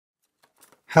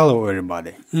Hello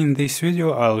everybody, in this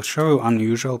video I'll show you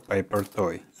unusual paper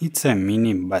toy. It's a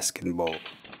mini basketball.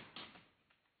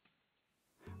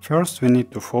 First we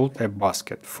need to fold a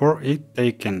basket. For it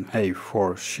take an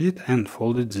A4 sheet and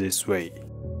fold it this way.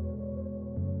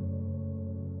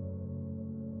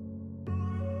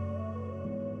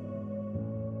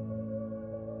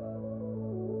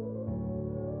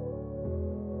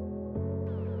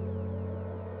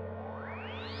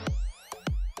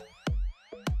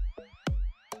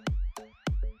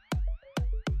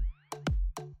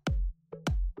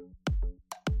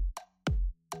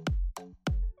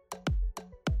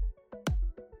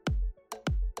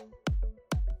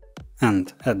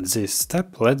 And at this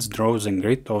step let's draw the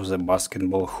grid of the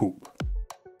basketball hoop.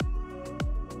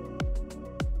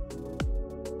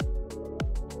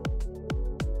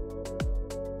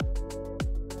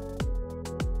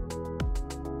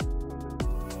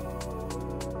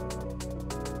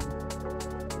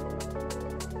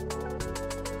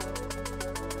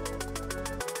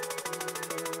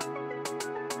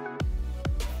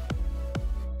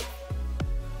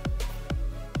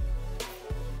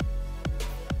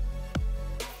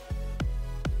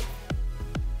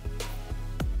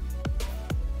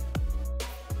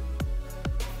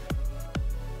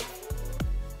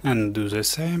 And do the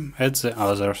same at the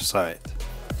other side.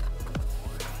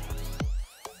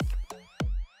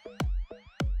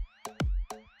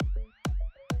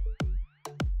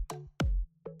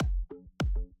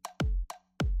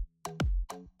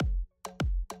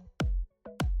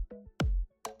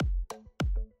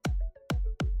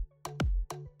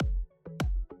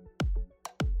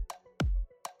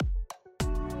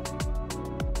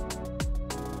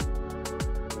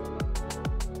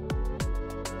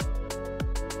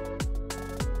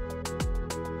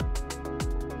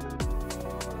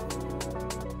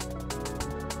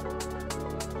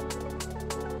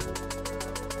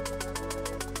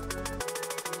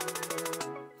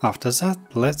 After that,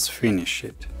 let's finish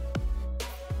it.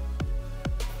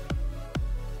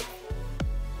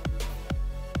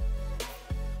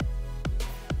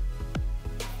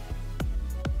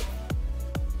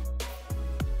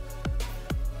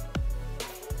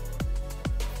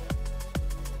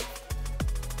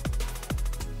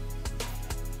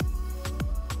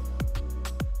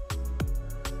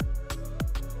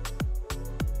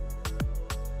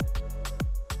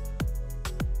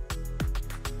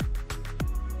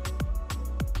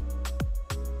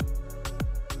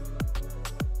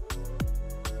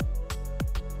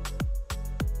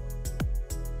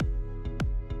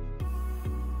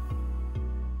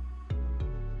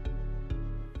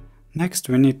 Next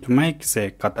we need to make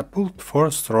the catapult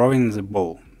for throwing the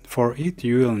ball. For it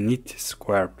you will need a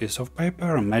square piece of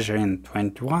paper measuring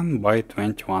 21 by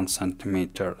 21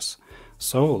 centimeters.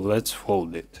 So let's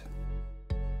fold it.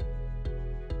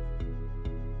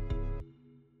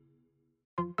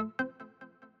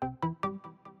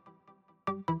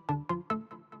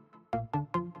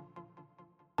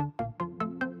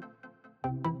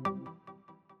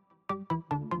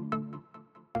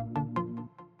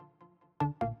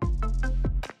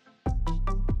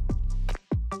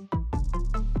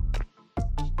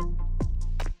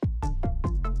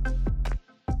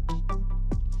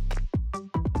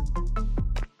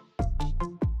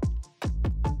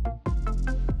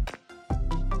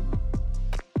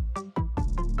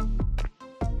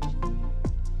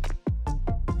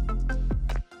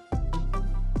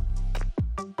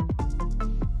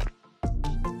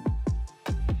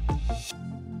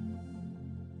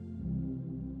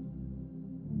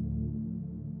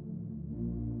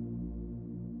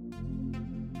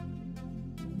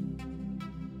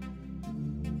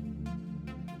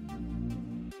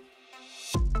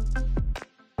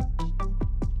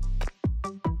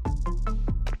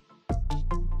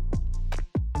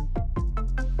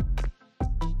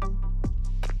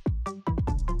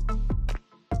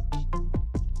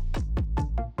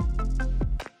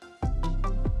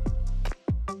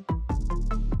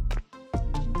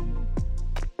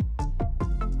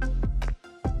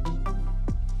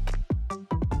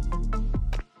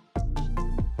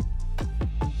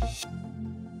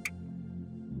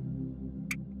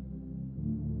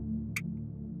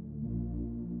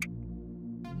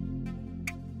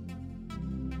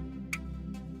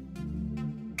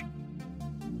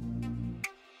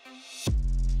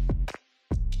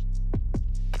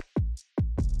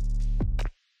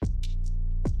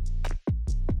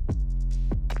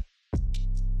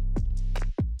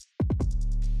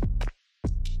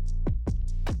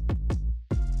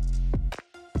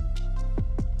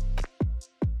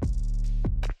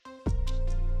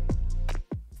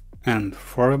 And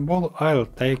for a ball I'll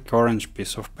take orange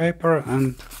piece of paper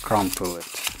and crumple it.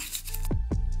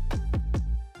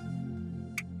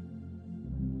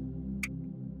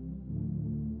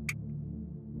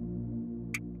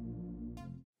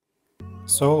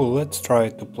 so let's try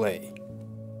to play.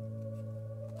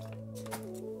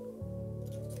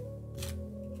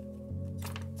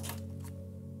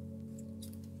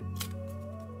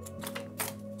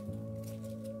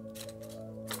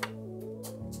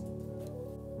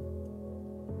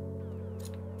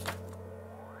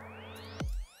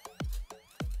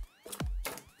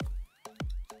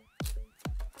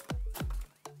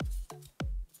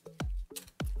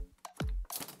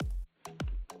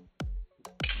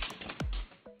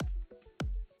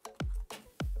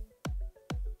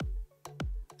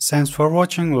 Thanks for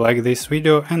watching, like this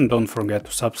video and don't forget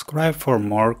to subscribe for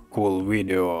more cool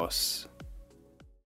videos.